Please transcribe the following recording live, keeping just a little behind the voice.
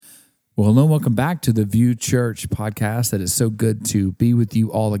Well, hello and welcome back to the View Church podcast. It is so good to be with you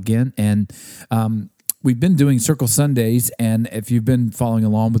all again. And we've been doing Circle Sundays, and if you've been following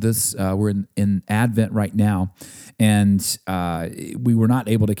along with us, we're in Advent right now. And we were not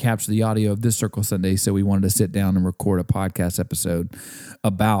able to capture the audio of this Circle Sunday, so we wanted to sit down and record a podcast episode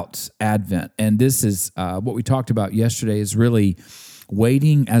about Advent. And this is what we talked about yesterday is really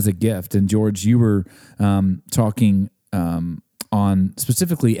waiting as a gift. And George, you were talking on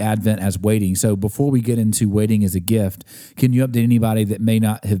specifically Advent as waiting. So before we get into waiting as a gift, can you update anybody that may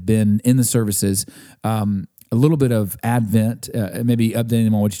not have been in the services, a little bit of Advent, maybe updating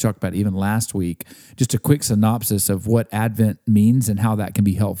them on what you talked about even last week, just a quick synopsis of what Advent means and how that can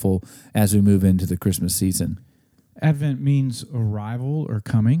be helpful as we move into the Christmas season. Advent means arrival or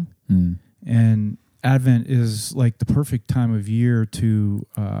coming, and Advent is like the perfect time of year to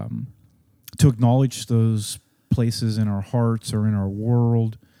acknowledge those places in our hearts or in our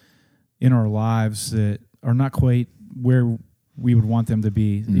world, in our lives that are not quite where we would want them to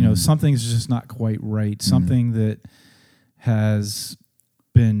be. You know, something's just not quite right. Something that has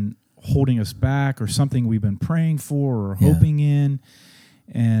been holding us back or something we've been praying for or hoping in,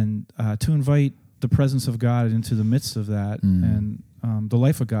 and to invite the presence of God into the midst of that and the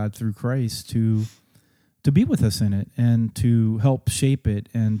life of God through Christ to be with us in it and to help shape it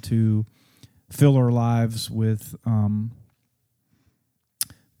and to fill our lives with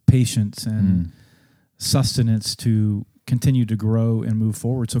patience and sustenance to continue to grow and move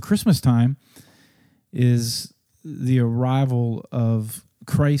forward. So Christmas time is the arrival of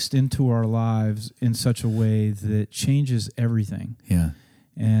Christ into our lives in such a way that changes everything. Yeah.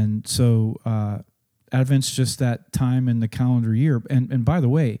 And so Advent's just that time in the calendar year. And by the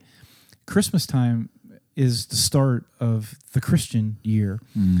way, Christmas time is the start of the Christian year.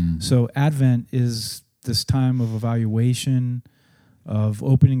 So Advent is this time of evaluation, of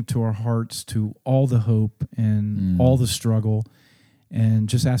opening to our hearts to all the hope and all the struggle, and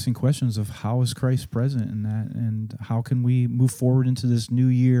just asking questions of how is Christ present in that, and how can we move forward into this new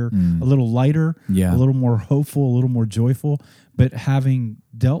year a little lighter, a little more hopeful, a little more joyful, but having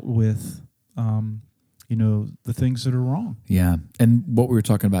dealt with the things that are wrong. Yeah. And what we were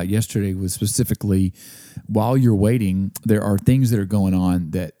talking about yesterday was specifically while you're waiting, there are things that are going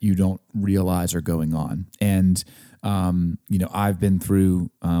on that you don't realize are going on. And, I've been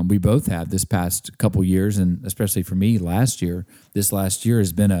through, we both have this past couple years, and especially for me this last year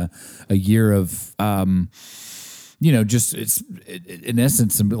has been a year of, it's in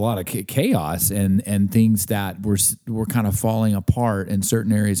essence a lot of chaos and things that were kind of falling apart in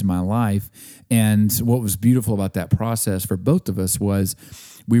certain areas of my life. And what was beautiful about that process for both of us was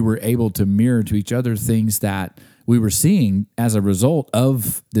we were able to mirror to each other things that we were seeing as a result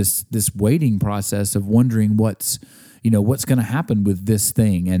of this waiting process of wondering what's going to happen with this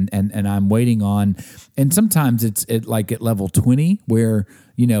thing. And I'm waiting on, and sometimes it's like at level 20 where,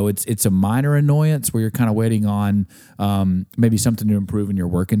 it's a minor annoyance where you're kind of waiting on maybe something to improve in your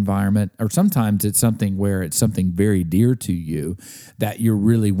work environment, or sometimes it's something where it's something very dear to you that you're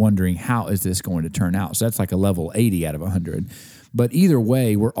really wondering, how is this going to turn out? So that's like a level 80 out of 100. But either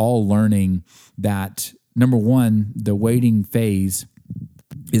way, we're all learning that, number one, the waiting phase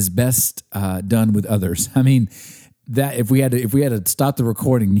is best done with others. I mean, that if we had to stop the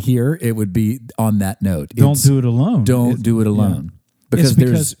recording here, it would be on that note. Don't do it alone. Don't do it alone. Because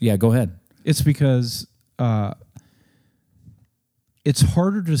go ahead. It's because it's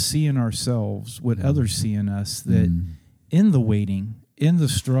harder to see in ourselves what others see in us, that in the waiting, in the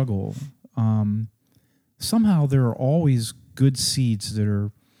struggle, somehow there are always good seeds that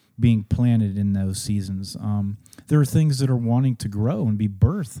are being planted in those seasons. There are things that are wanting to grow and be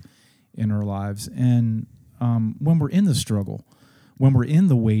birthed in our lives. And when we're in the struggle, when we're in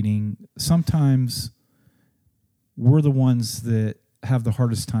the waiting, sometimes we're the ones that have the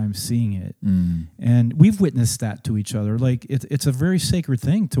hardest time seeing it. And we've witnessed that to each other. Like it's a very sacred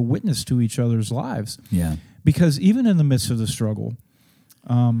thing to witness to each other's lives. Yeah. Because even in the midst of the struggle,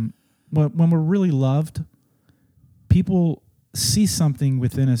 when we're really loved, people see something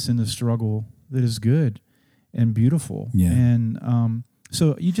within us in the struggle that is good and beautiful. Yeah. And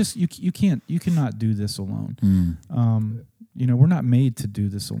so you cannot do this alone. We're not made to do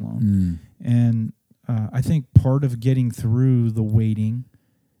this alone. And I think part of getting through the waiting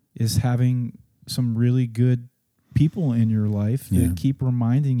is having some really good people in your life that keep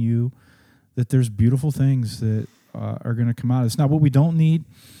reminding you that there's beautiful things that are going to come out. It's not what we don't need.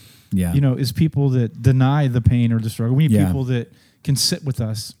 Is people that deny the pain or the struggle. We need people that can sit with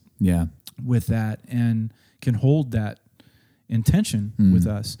us with that and can hold that intention with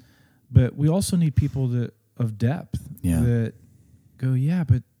us. But we also need people that of depth that go,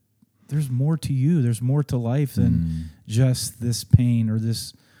 but there's more to you. There's more to life than just this pain or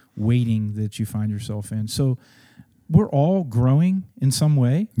this waiting that you find yourself in. So we're all growing in some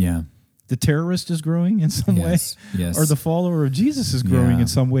way. Yeah. The terrorist is growing in some way. Yes. Or the follower of Jesus is growing in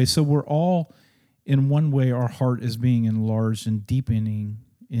some way. So we're all, in one way, our heart is being enlarged and deepening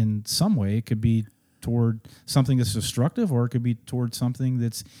in some way. It could be toward something that's destructive, or it could be toward something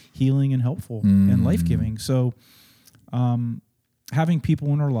that's healing and helpful and life-giving. So having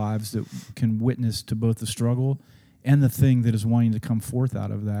people in our lives that can witness to both the struggle and the thing that is wanting to come forth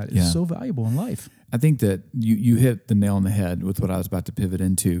out of that is so valuable in life. I think that you hit the nail on the head with what I was about to pivot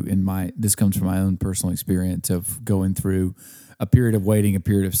into. This comes from my own personal experience of going through a period of waiting, a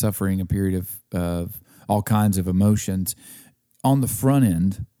period of suffering, a period of all kinds of emotions. On the front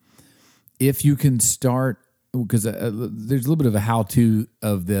end, if you can start, because there's a little bit of a how-to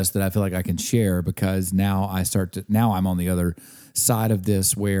of this that I feel like I can share, because now I'm on the other side of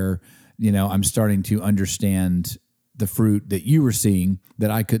this where, I'm starting to understand the fruit that you were seeing that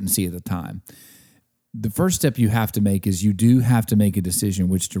I couldn't see at the time. The first step you have to make is you do have to make a decision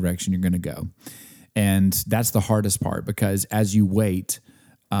which direction you're going to go. And that's the hardest part, because as you wait,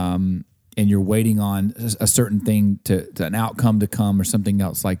 and you're waiting on a certain thing to an outcome to come or something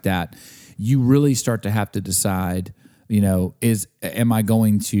else like that, you really start to have to decide, is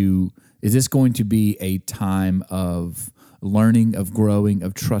this going to be a time of learning, of growing,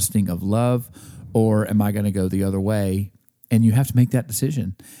 of trusting, of love, or am I going to go the other way? And you have to make that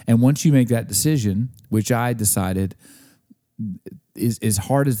decision. And once you make that decision, which I decided, as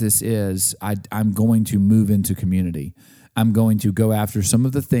hard as this is, I'm going to move into community. I'm going to go after some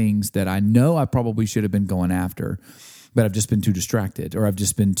of the things that I know I probably should have been going after, but I've just been too distracted, or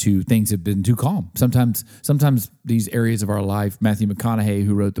things have been too calm. Sometimes these areas of our life, Matthew McConaughey,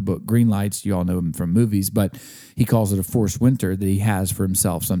 who wrote the book Green Lights, you all know him from movies, but he calls it a forced winter that he has for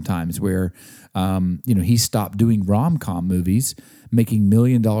himself sometimes, where he stopped doing rom-com movies, making $1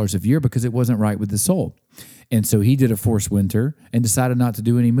 million a year because it wasn't right with his soul. And so he did a forced winter and decided not to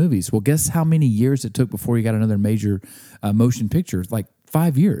do any movies. Well, guess how many years it took before he got another major motion picture? Like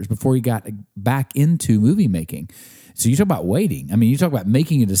 5 years before he got back into movie making. So you talk about waiting. I mean, you talk about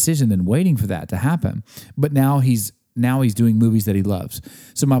making a decision and waiting for that to happen. But now he's doing movies that he loves.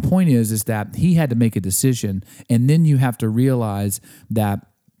 So my point is that he had to make a decision, and then you have to realize that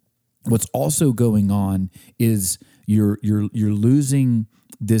what's also going on is you're losing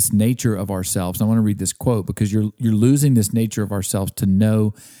this nature of ourselves. I want to read this quote, because you're losing this nature of ourselves to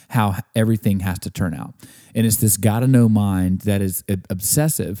know how everything has to turn out. And it's this gotta-know mind that is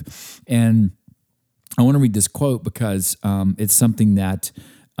obsessive. And I want to read this quote because it's something that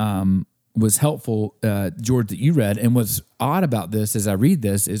was helpful, George, that you read. And what's odd about this as I read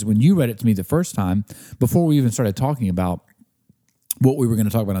this is when you read it to me the first time, before we even started talking about what we were going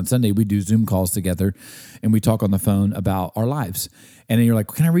to talk about on Sunday, we do Zoom calls together and we talk on the phone about our lives. And then you're like,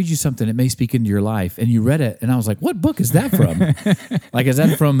 can I read you something that may speak into your life? And you read it, and I was like, what book is that from? Like, is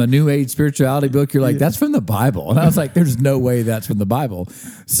that from a New Age spirituality book? You're like, that's from the Bible. And I was like, there's no way that's from the Bible.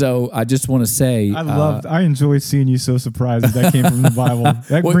 So I just want to say, I enjoy seeing you so surprised that came from the Bible.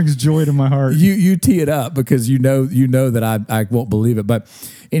 That brings joy to my heart. You tee it up because you know that I won't believe it. But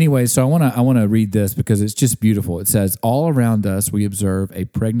anyway, so I want to read this because it's just beautiful. It says, all around us we observe a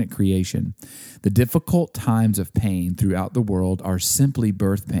pregnant creation. The difficult times of pain throughout the world are simply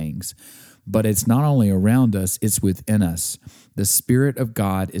birth pangs. But it's not only around us, it's within us. The Spirit of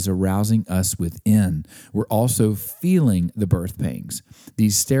God is arousing us within. We're also feeling the birth pangs.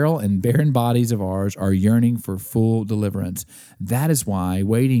 These sterile and barren bodies of ours are yearning for full deliverance. That is why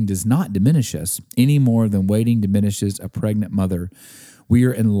waiting does not diminish us any more than waiting diminishes a pregnant mother. We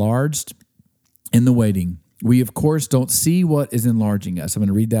are enlarged in the waiting. We, of course, don't see what is enlarging us. I'm going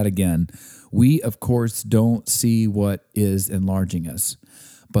to read that again. We, of course, don't see what is enlarging us.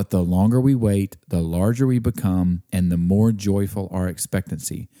 But the longer we wait, the larger we become, and the more joyful our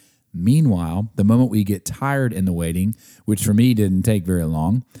expectancy. Meanwhile, the moment we get tired in the waiting, which for me didn't take very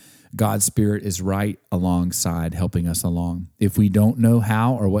long, God's Spirit is right alongside, helping us along. If we don't know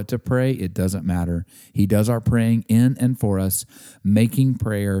how or what to pray, it doesn't matter. He does our praying in and for us, making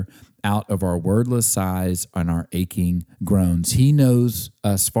prayer out of our wordless sighs and our aching groans. He knows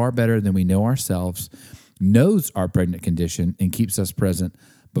us far better than we know ourselves, knows our pregnant condition, and keeps us present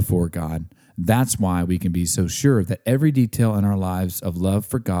before God. That's why we can be so sure that every detail in our lives of love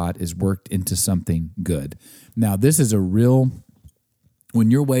for God is worked into something good. Now, this is when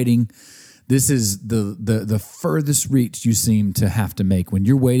you're waiting, this is the furthest reach you seem to have to make when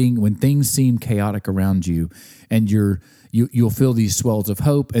you're waiting, when things seem chaotic around you, and you'll feel these swells of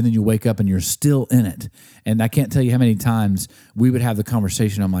hope, and then you wake up and you're still in it. And I can't tell you how many times we would have the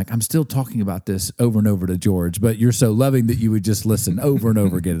conversation. I'm like, I'm still talking about this over and over to George, but you're so loving that you would just listen over and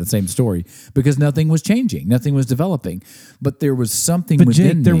over again to the same story, because nothing was changing, nothing was developing, but there was something but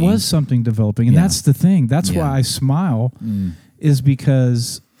within Jake, there me. was something developing, and that's the thing. That's why I smile, is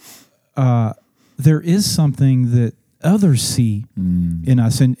because there is something that others see in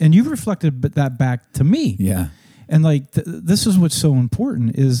us, and you've reflected that back to me. Yeah. And like this is what's so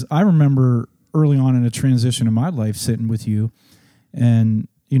important is I remember early on in a transition in my life sitting with you and,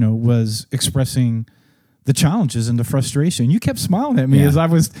 was expressing the challenges and the frustration. You kept smiling at me as I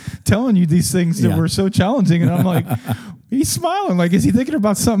was telling you these things that were so challenging. And I'm like, he's smiling. Like, is he thinking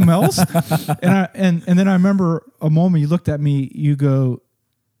about something else? and then I remember a moment you looked at me, you go,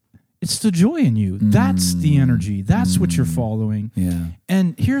 it's the joy in you. That's the energy. That's what you're following. Yeah.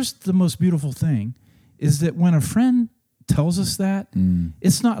 And here's the most beautiful thing is that when a friend tells us that,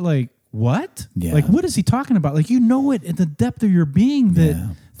 it's not like, what? Yeah. Like, what is he talking about? Like, it in the depth of your being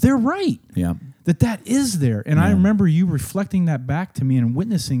that they're right. Yeah. That is there. And I remember you reflecting that back to me and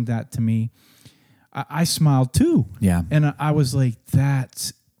witnessing that to me. I smiled too. Yeah. And I was like,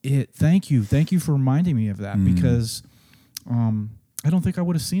 that's it. Thank you. Thank you for reminding me of that because I don't think I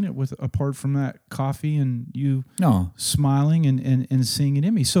would have seen it apart from that coffee and you smiling and seeing it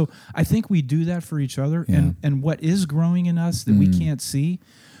in me. So I think we do that for each other. Yeah. And what is growing in us that we can't see,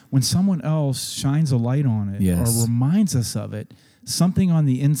 when someone else shines a light on it or reminds us of it, something on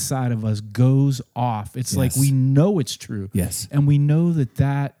the inside of us goes off. It's like we know it's true. Yes. And we know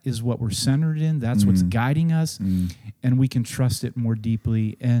that is what we're centered in. That's what's guiding us. And we can trust it more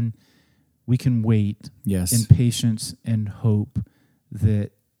deeply. And we can wait in patience and hope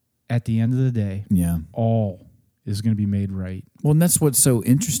that at the end of the day, all is going to be made right. Well, and that's what's so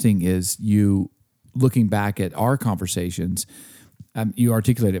interesting is you looking back at our conversations, you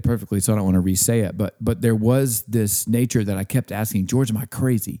articulate it perfectly, so I don't want to re-say it, but there was this nature that I kept asking, George, am I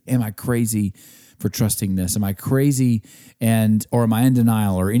crazy? Am I crazy for trusting this? Am I crazy or am I in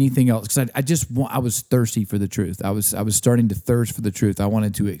denial or anything else? Because I was thirsty for the truth. I was starting to thirst for the truth. I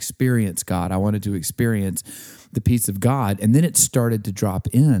wanted to experience God. I wanted to experience the peace of God. And then it started to drop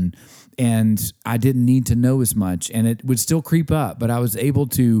in. And I didn't need to know as much, and it would still creep up. But I was able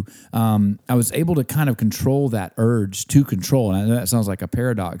to kind of control that urge to control. And I know that sounds like a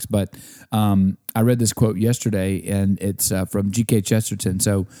paradox, but I read this quote yesterday, and it's from G.K. Chesterton.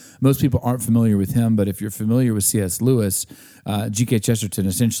 So most people aren't familiar with him, but if you're familiar with C.S. Lewis, G.K. Chesterton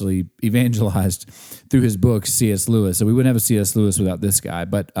essentially evangelized through his book C.S. Lewis. So we wouldn't have a C.S. Lewis without this guy.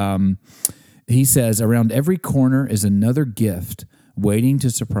 But he says, around every corner is another gift waiting to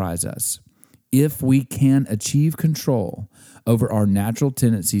surprise us. If we can achieve control over our natural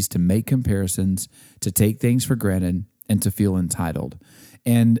tendencies to make comparisons, to take things for granted, and to feel entitled.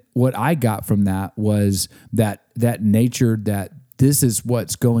 And what I got from that was that nature that this is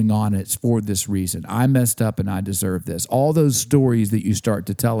what's going on, it's for this reason. I messed up and I deserve this. All those stories that you start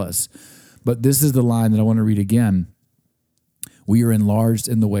to tell us. But this is the line that I want to read again. We are enlarged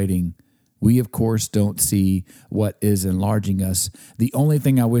in the waiting. We, of course, don't see what is enlarging us. The only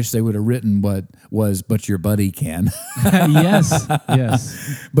thing I wish they would have written was, but your buddy can. Yes.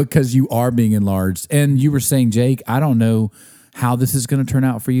 Because you are being enlarged. And you were saying, Jake, I don't know how this is going to turn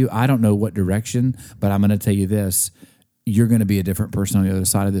out for you. I don't know what direction, but I'm going to tell you this. You're going to be a different person on the other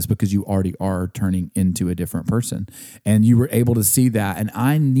side of this because you already are turning into a different person. And you were able to see that. And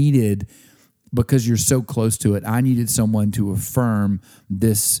I needed, because you're so close to it, I needed someone to affirm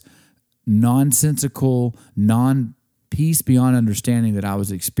this nonsensical, peace beyond understanding that I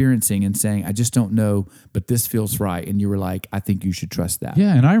was experiencing and saying, I just don't know, but this feels right. And you were like, I think you should trust that.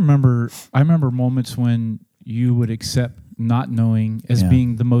 Yeah. And I remember moments when you would accept not knowing as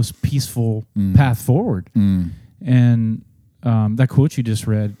being the most peaceful path forward. And that quote you just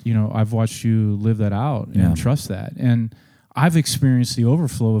read, I've watched you live that out and trust that. And I've experienced the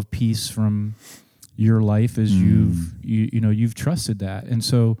overflow of peace from your life as you've trusted that. And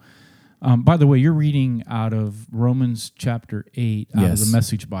so, by the way, you're reading out of Romans chapter 8 out of the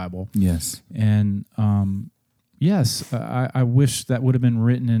Message Bible. Yes. And I wish that would have been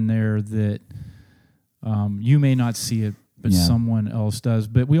written in there that you may not see it, but someone else does.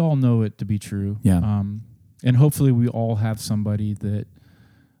 But we all know it to be true. Yeah. And hopefully we all have somebody that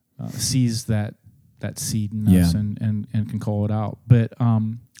sees that seed in us and can call it out. But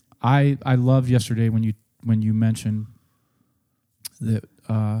I loved yesterday when you mentioned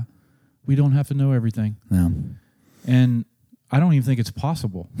that we don't have to know everything. Yeah. And I don't even think it's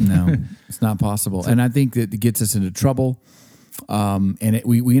possible. No, it's not possible. And I think that it gets us into trouble. And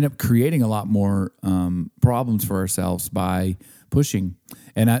we end up creating a lot more problems for ourselves by pushing.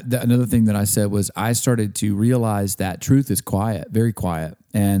 And another thing that I said was I started to realize that truth is quiet, very quiet.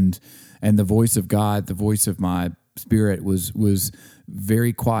 And the voice of God, the voice of my spirit was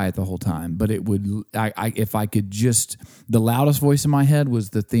very quiet the whole time. But it would, if I could just, the loudest voice in my head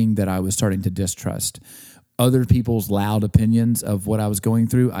was the thing that I was starting to distrust. Other people's loud opinions of what I was going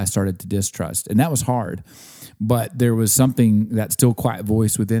through, I started to distrust. And that was hard. But there was something, that still quiet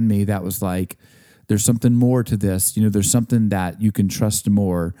voice within me that was like, there's something more to this. There's something that you can trust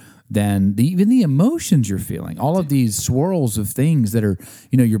more than even the emotions you're feeling. All of these swirls of things that are,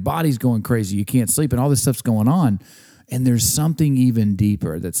 your body's going crazy. You can't sleep and all this stuff's going on. And there's something even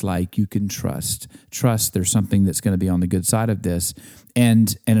deeper that's like you can trust. Trust there's something that's going to be on the good side of this.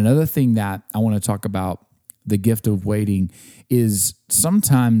 And another thing that I want to talk about, the gift of waiting, is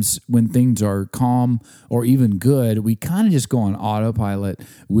sometimes when things are calm or even good, we kind of just go on autopilot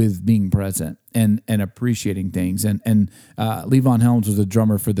with being present and appreciating things. And Levon Helms was a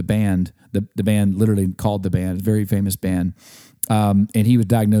drummer for the band. The band literally called the band, a very famous band. And he was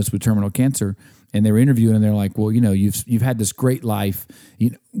diagnosed with terminal cancer. And they were interviewing, and they're like, "Well, you've had this great life.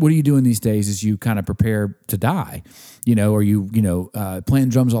 What are you doing these days as you kind of prepare to die? Or you playing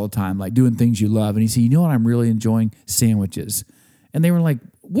drums all the time, like doing things you love?" And he said, "You know what I'm really enjoying? Sandwiches." And they were like,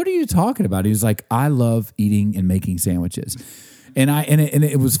 "What are you talking about?" He was like, "I love eating and making sandwiches." And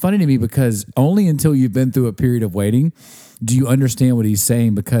it was funny to me because only until you've been through a period of waiting do you understand what he's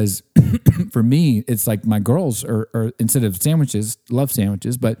saying. Because for me, it's like my girls are instead of sandwiches, love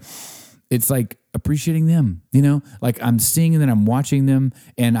sandwiches, but it's like appreciating them, like I'm seeing them and I'm watching them,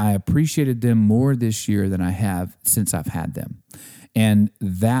 and I appreciated them more this year than I have since I've had them. And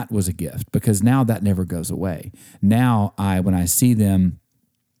that was a gift because now that never goes away. Now when I see them,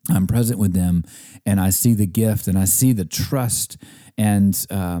 I'm present with them, and I see the gift and I see the trust. And,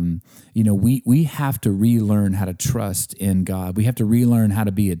 we have to relearn how to trust in God. We have to relearn how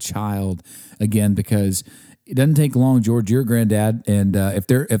to be a child again, because it doesn't take long, George. You're a granddad, and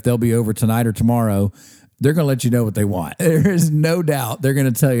if they'll be over tonight or tomorrow, they're going to let you know what they want. There is no doubt they're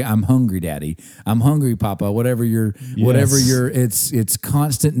going to tell you, "I'm hungry, Daddy. I'm hungry, Papa." Whatever it's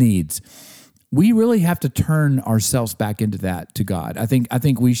constant needs. We really have to turn ourselves back into that to God. I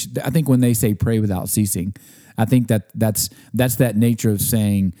think we should. I think when they say pray without ceasing, I think that's that nature of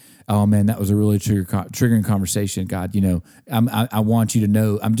saying, "Oh man, that was a really triggering conversation, God. I want you to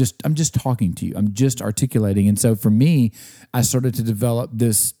know I'm just talking to you. I'm just articulating." And so for me, I started to develop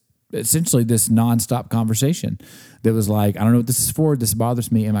this nonstop conversation that was like, "I don't know what this is for. This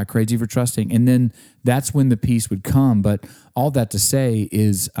bothers me. Am I crazy for trusting?" And then that's when the peace would come. But all that to say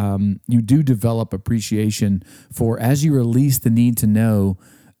is, you do develop appreciation for, as you release the need to know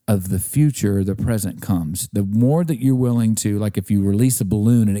of the future, the present comes. The more that you're willing to, like if you release a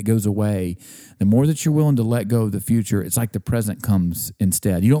balloon and it goes away, the more that you're willing to let go of the future, it's like the present comes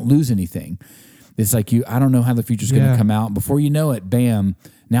instead. You don't lose anything. It's like I don't know how the future's going to come out. Before you know it, bam,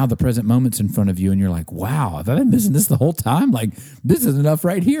 now the present moment's in front of you, and you're like, "Wow, have I been missing this the whole time? Like, this is enough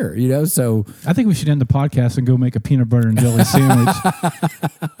right here," So I think we should end the podcast and go make a peanut butter and jelly sandwich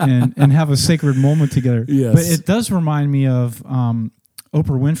and have a sacred moment together. Yes. But it does remind me of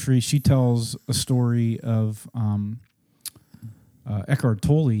Oprah Winfrey. She tells a story of Eckhart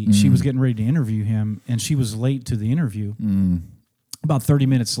Tolle. She was getting ready to interview him, and she was late to the interview, about 30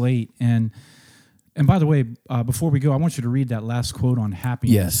 minutes late. And by the way, before we go, I want you to read that last quote on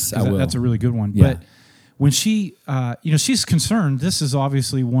happiness. Yes, I will. That's a really good one. Yeah. But when she, she's concerned, this is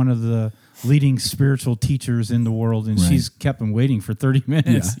obviously one of the leading spiritual teachers in the world, and she's kept him waiting for 30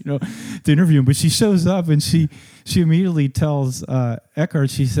 minutes, to interview him. But she shows up, and she immediately tells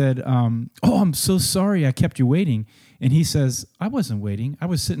Eckhart, she said, "Oh, I'm so sorry I kept you waiting." And he says, "I wasn't waiting. I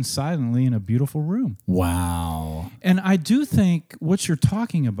was sitting silently in a beautiful room." Wow. And I do think what you're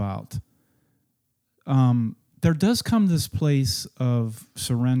talking about, there does come this place of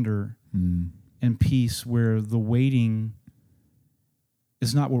surrender and peace where the waiting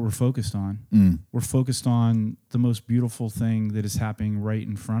is not what we're focused on. We're focused on the most beautiful thing that is happening right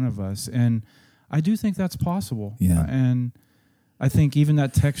in front of us. And I do think that's possible. Yeah. And I think even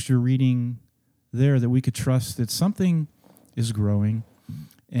that text you're reading there, that we could trust that something is growing,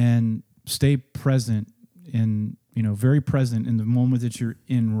 and stay present in, very present in the moment that you're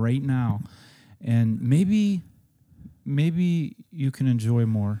in right now. And maybe you can enjoy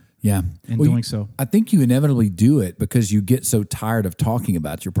more. Yeah. In doing so. I think you inevitably do it because you get so tired of talking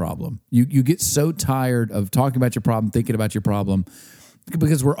about your problem. You get so tired of talking about your problem, thinking about your problem,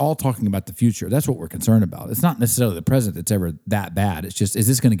 because we're all talking about the future. That's what we're concerned about. It's not necessarily the present that's ever that bad. It's just, is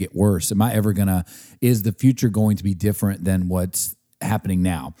this going to get worse? Is the future going to be different than what's happening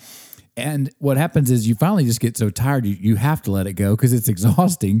now? And what happens is you finally just get so tired, you have to let it go because it's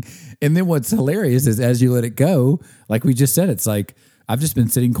exhausting. And then what's hilarious is as you let it go, like we just said, it's like, I've just been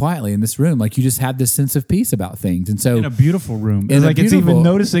sitting quietly in this room. Like you just have this sense of peace about things. And so in a beautiful room. It's like it's even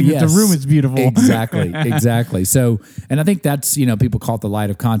noticing that the room is beautiful. Exactly. So, and I think that's, people call it the light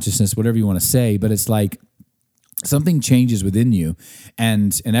of consciousness, whatever you want to say, but it's like something changes within you.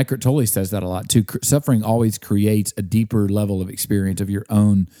 And Eckhart Tolle says that a lot too. Suffering always creates a deeper level of experience of your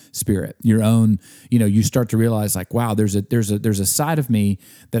own spirit, your own, you start to realize like, wow, there's a side of me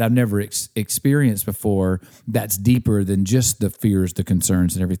that I've never experienced before that's deeper than just the fears, the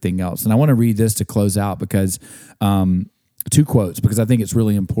concerns, and everything else. And I want to read this to close out because, 2 quotes, because I think it's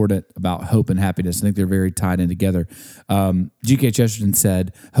really important about hope and happiness. I think they're very tied in together. G.K. Chesterton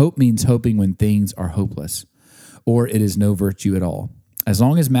said, "Hope means hoping when things are hopeless, or it is no virtue at all. As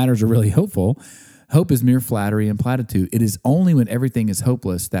long as matters are really hopeful, hope is mere flattery and platitude. It is only when everything is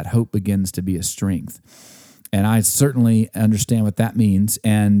hopeless that hope begins to be a strength." And I certainly understand what that means.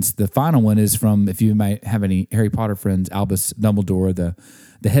 And the final one is from, if you might have any Harry Potter friends, Albus Dumbledore,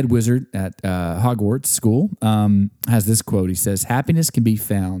 the head wizard at Hogwarts School, has this quote. He says, "Happiness can be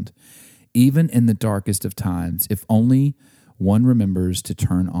found even in the darkest of times if only one remembers to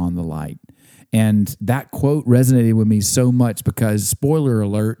turn on the light." And that quote resonated with me so much because, spoiler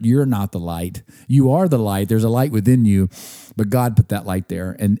alert, you're not the light. You are the light. There's a light within you, but God put that light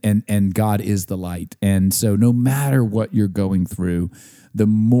there, and God is the light. And so no matter what you're going through, the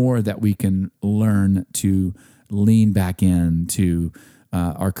more that we can learn to lean back into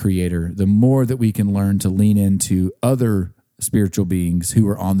our Creator, the more that we can learn to lean into other spiritual beings who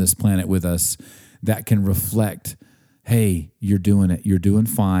are on this planet with us that can reflect, hey, you're doing it. You're doing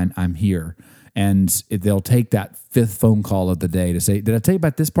fine. I'm here. And they'll take that 5th phone call of the day to say, "Did I tell you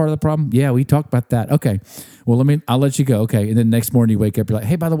about this part of the problem? Yeah, we talked about that. Okay, well, I'll let you go. Okay." And then next morning you wake up, you're like,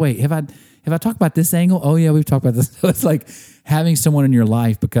 "Hey, by the way, have I talked about this angle? Oh yeah, we've talked about this." So it's like having someone in your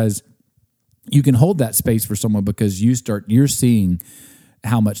life, because you can hold that space for someone because you're seeing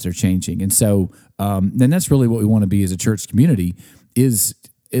how much they're changing. And so then that's really what we want to be as a church community is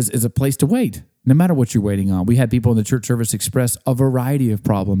a place to wait. No matter what you're waiting on. We had people in the church service express a variety of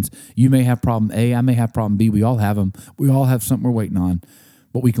problems. You may have problem A, I may have problem B. We all have them. We all have something we're waiting on,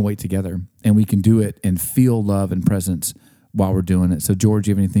 but we can wait together, and we can do it and feel love and presence while we're doing it. So, George,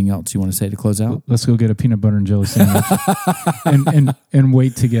 you have anything else you want to say to close out? Let's go get a peanut butter and jelly sandwich and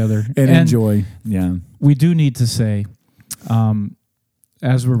wait together. And enjoy. Yeah. We do need to say,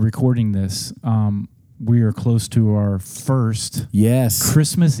 as we're recording this, we are close to our first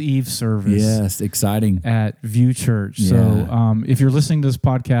Christmas Eve service. Yes, exciting. At View Church. Yeah. So if you're listening to this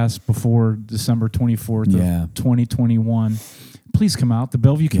podcast before December 24th of 2021, please come out. The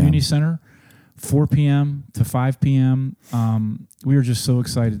Bellevue Community Center, 4 p.m. to 5 p.m. We are just so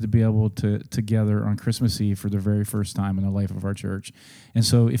excited to be able to gather on Christmas Eve for the very first time in the life of our church. And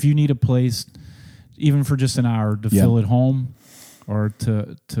so if you need a place, even for just an hour, to feel at home or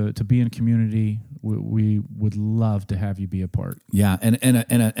to be in a community, we would love to have you be a part. Yeah,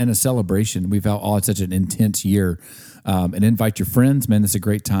 and a celebration. We've all had such an intense year, and invite your friends. Man, it's a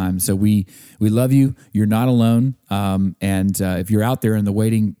great time. So we love you. You're not alone. And if you're out there in the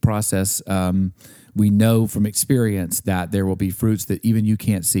waiting process, we know from experience that there will be fruits that even you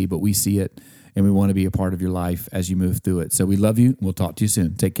can't see, but we see it, and we want to be a part of your life as you move through it. So we love you. We'll talk to you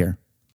soon. Take care.